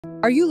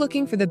Are you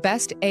looking for the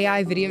best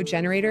AI video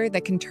generator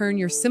that can turn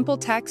your simple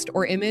text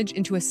or image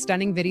into a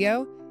stunning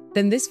video?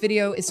 Then this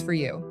video is for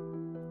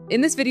you. In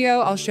this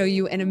video, I'll show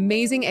you an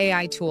amazing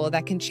AI tool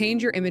that can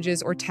change your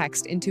images or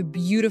text into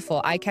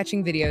beautiful,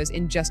 eye-catching videos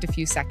in just a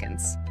few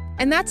seconds.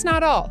 And that's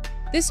not all.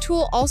 This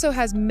tool also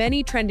has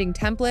many trending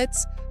templates,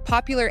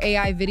 popular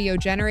AI video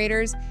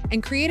generators,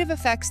 and creative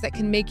effects that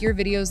can make your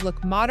videos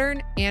look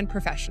modern and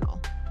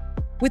professional.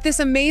 With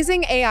this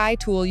amazing AI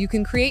tool, you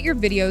can create your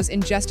videos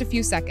in just a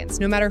few seconds,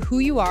 no matter who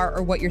you are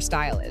or what your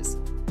style is.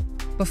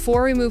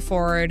 Before we move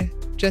forward,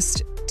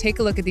 just take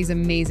a look at these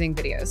amazing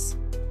videos.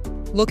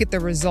 Look at the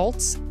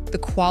results, the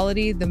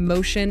quality, the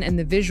motion, and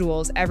the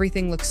visuals.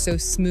 Everything looks so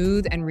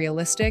smooth and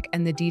realistic,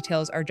 and the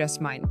details are just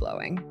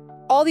mind-blowing.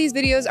 All these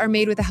videos are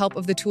made with the help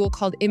of the tool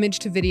called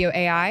ImageToVideo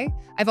AI.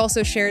 I've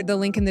also shared the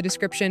link in the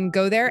description.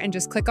 Go there and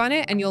just click on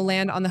it, and you'll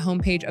land on the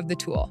homepage of the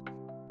tool.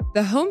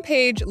 The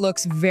homepage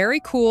looks very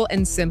cool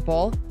and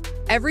simple.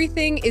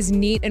 Everything is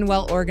neat and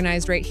well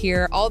organized right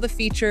here. All the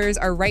features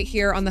are right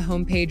here on the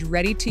homepage,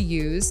 ready to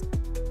use.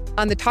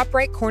 On the top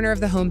right corner of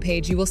the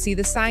homepage, you will see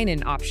the sign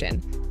in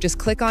option. Just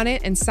click on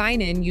it and sign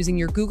in using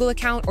your Google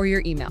account or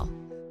your email.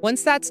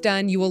 Once that's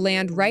done, you will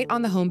land right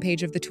on the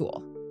homepage of the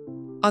tool.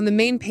 On the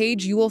main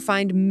page, you will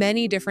find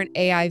many different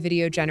AI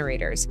video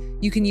generators.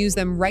 You can use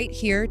them right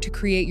here to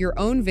create your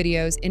own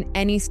videos in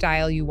any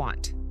style you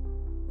want.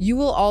 You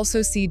will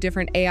also see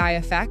different AI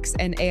effects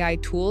and AI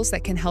tools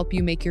that can help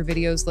you make your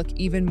videos look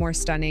even more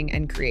stunning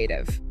and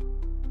creative.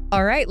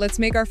 All right, let's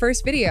make our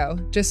first video.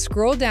 Just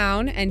scroll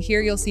down and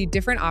here you'll see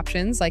different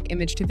options like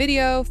image to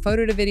video,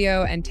 photo to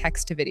video, and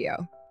text to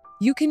video.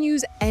 You can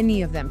use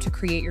any of them to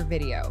create your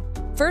video.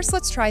 First,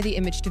 let's try the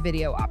image to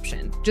video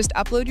option. Just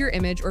upload your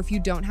image, or if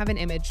you don't have an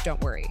image, don't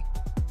worry.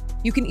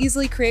 You can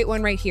easily create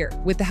one right here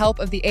with the help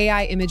of the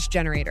AI image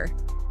generator.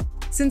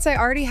 Since I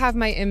already have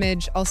my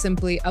image, I'll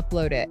simply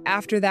upload it.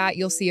 After that,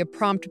 you'll see a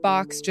prompt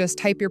box. Just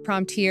type your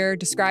prompt here,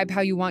 describe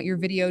how you want your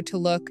video to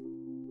look.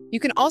 You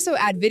can also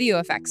add video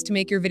effects to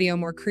make your video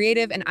more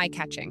creative and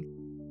eye-catching.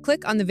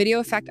 Click on the video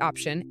effect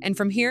option, and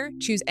from here,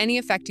 choose any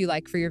effect you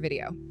like for your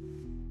video.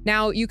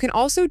 Now, you can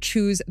also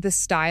choose the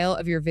style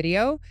of your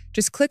video.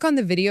 Just click on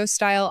the video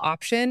style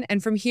option,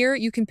 and from here,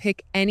 you can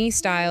pick any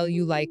style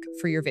you like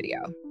for your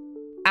video.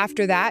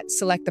 After that,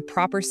 select the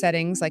proper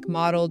settings like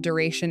model,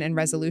 duration, and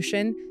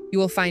resolution. You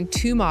will find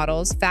two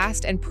models,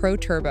 Fast and Pro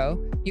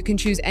Turbo. You can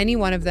choose any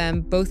one of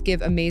them, both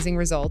give amazing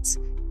results.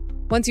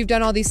 Once you've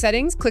done all these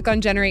settings, click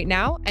on Generate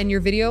Now, and your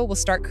video will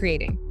start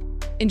creating.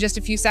 In just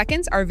a few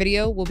seconds, our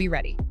video will be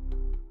ready.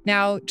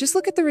 Now, just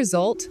look at the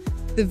result.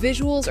 The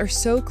visuals are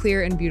so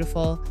clear and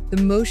beautiful,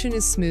 the motion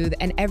is smooth,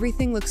 and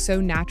everything looks so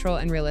natural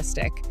and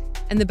realistic.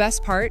 And the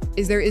best part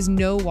is there is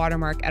no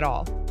watermark at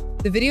all.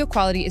 The video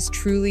quality is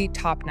truly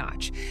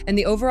top-notch, and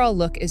the overall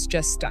look is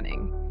just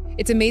stunning.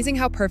 It's amazing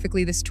how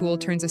perfectly this tool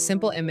turns a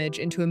simple image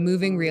into a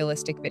moving,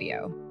 realistic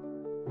video.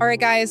 All right,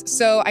 guys,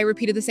 so I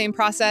repeated the same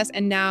process,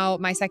 and now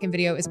my second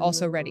video is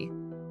also ready.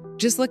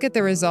 Just look at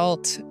the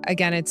result.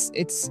 Again,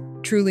 it's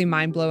truly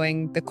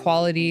mind-blowing. The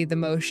quality, the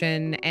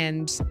motion,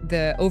 and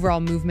the overall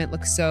movement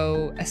look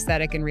so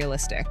aesthetic and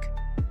realistic.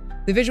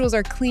 The visuals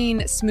are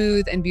clean,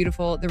 smooth, and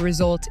beautiful. The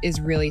result is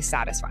really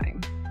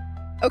satisfying.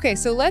 Okay,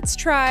 so let's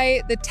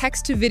try the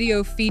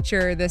text-to-video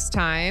feature this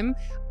time.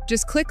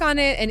 Just click on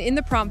it, and in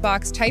the prompt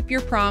box, type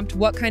your prompt,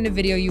 what kind of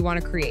video you want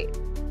to create.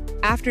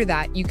 After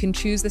that, you can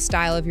choose the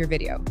style of your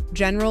video,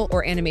 general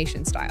or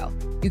animation style.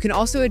 You can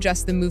also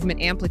adjust the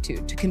movement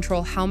amplitude to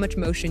control how much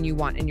motion you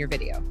want in your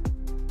video.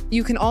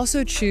 You can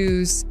also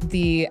choose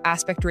the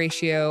aspect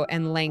ratio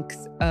and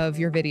length of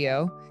your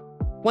video.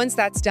 Once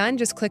that's done,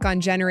 just click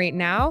on Generate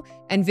Now,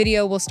 and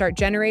video will start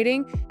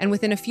generating, and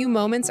within a few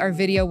moments, our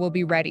video will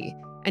be ready.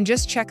 And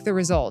just check the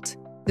result.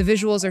 The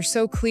visuals are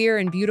so clear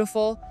and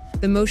beautiful,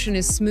 the motion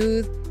is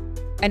smooth,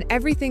 and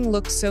everything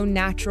looks so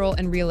natural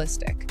and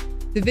realistic.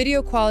 The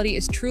video quality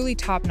is truly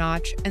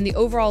top-notch, and the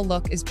overall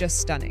look is just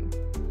stunning.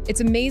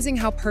 It's amazing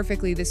how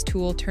perfectly this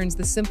tool turns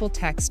the simple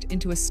text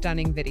into a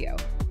stunning video.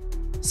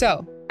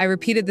 So, I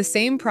repeated the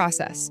same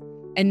process,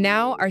 and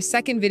now our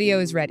second video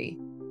is ready.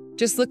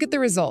 Just look at the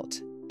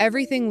result.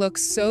 Everything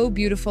looks so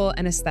beautiful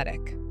and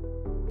aesthetic.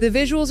 The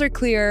visuals are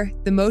clear,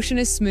 the motion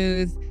is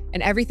smooth,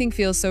 and everything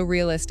feels so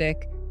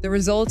realistic. The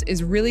result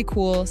is really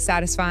cool,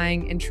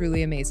 satisfying, and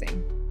truly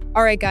amazing.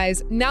 All right,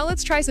 guys, now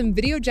let's try some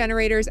video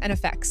generators and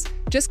effects.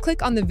 Just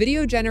click on the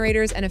video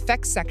generators and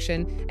effects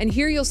section, and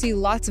here you'll see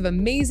lots of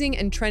amazing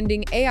and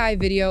trending AI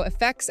video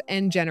effects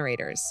and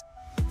generators.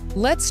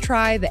 Let's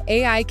try the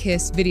AI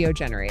Kiss video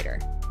generator.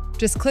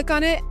 Just click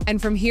on it, and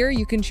from here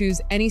you can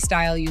choose any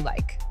style you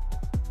like.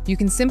 You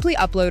can simply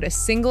upload a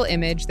single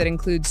image that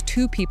includes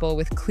two people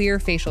with clear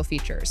facial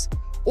features.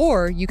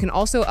 Or you can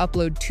also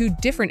upload two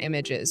different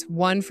images,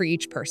 one for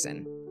each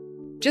person.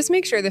 Just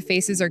make sure the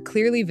faces are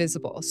clearly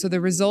visible so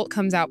the result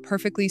comes out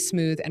perfectly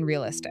smooth and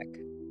realistic.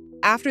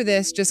 After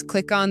this, just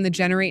click on the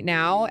Generate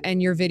Now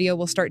and your video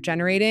will start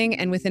generating,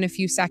 and within a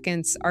few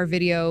seconds, our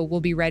video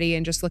will be ready,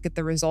 and just look at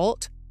the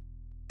result.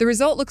 The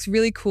result looks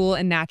really cool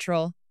and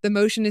natural. the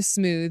motion is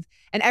smooth,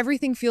 and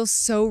everything feels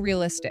so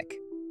realistic.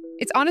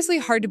 It's honestly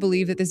hard to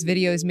believe that this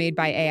video is made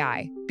by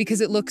AI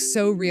because it looks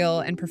so real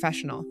and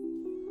professional.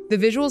 The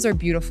visuals are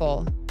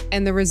beautiful,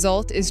 and the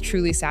result is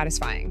truly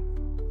satisfying.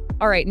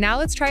 All right, now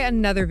let's try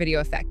another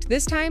video effect.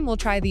 This time, we'll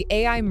try the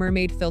AI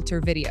mermaid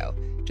filter video.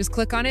 Just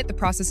click on it. The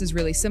process is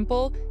really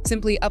simple.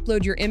 Simply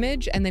upload your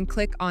image and then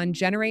click on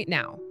Generate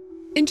Now.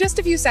 In just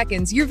a few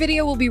seconds, your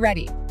video will be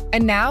ready.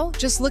 And now,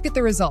 just look at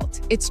the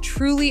result. It's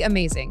truly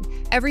amazing.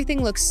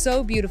 Everything looks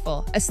so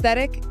beautiful,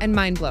 aesthetic, and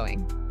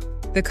mind-blowing.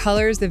 The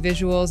colors, the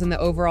visuals, and the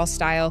overall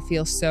style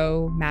feel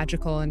so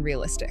magical and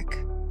realistic.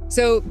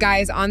 So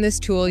guys, on this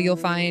tool, you'll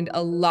find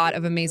a lot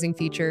of amazing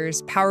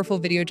features, powerful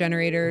video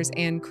generators,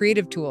 and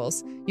creative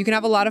tools. You can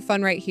have a lot of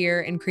fun right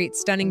here and create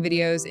stunning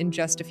videos in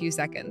just a few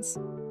seconds.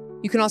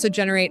 You can also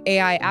generate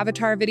AI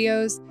avatar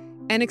videos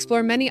and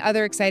explore many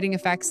other exciting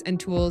effects and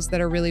tools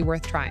that are really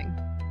worth trying.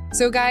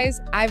 So guys,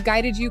 I've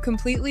guided you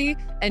completely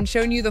and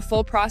shown you the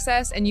full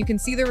process, and you can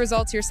see the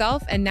results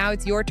yourself, and now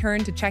it's your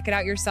turn to check it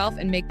out yourself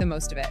and make the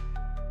most of it.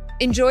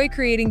 Enjoy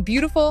creating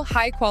beautiful,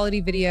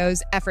 high-quality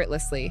videos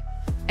effortlessly,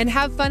 and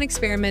have fun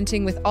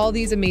experimenting with all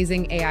these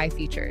amazing AI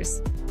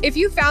features. If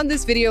you found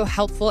this video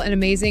helpful and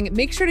amazing,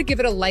 make sure to give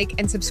it a like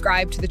and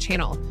subscribe to the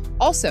channel.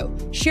 Also,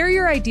 share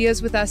your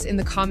ideas with us in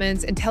the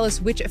comments and tell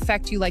us which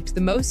effect you liked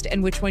the most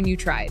and which one you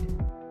tried.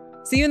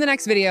 See you in the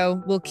next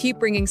video. We'll keep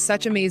bringing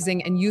such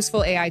amazing and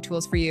useful AI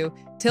tools for you.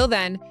 Till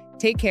then,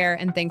 take care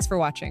and thanks for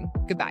watching.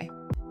 Goodbye.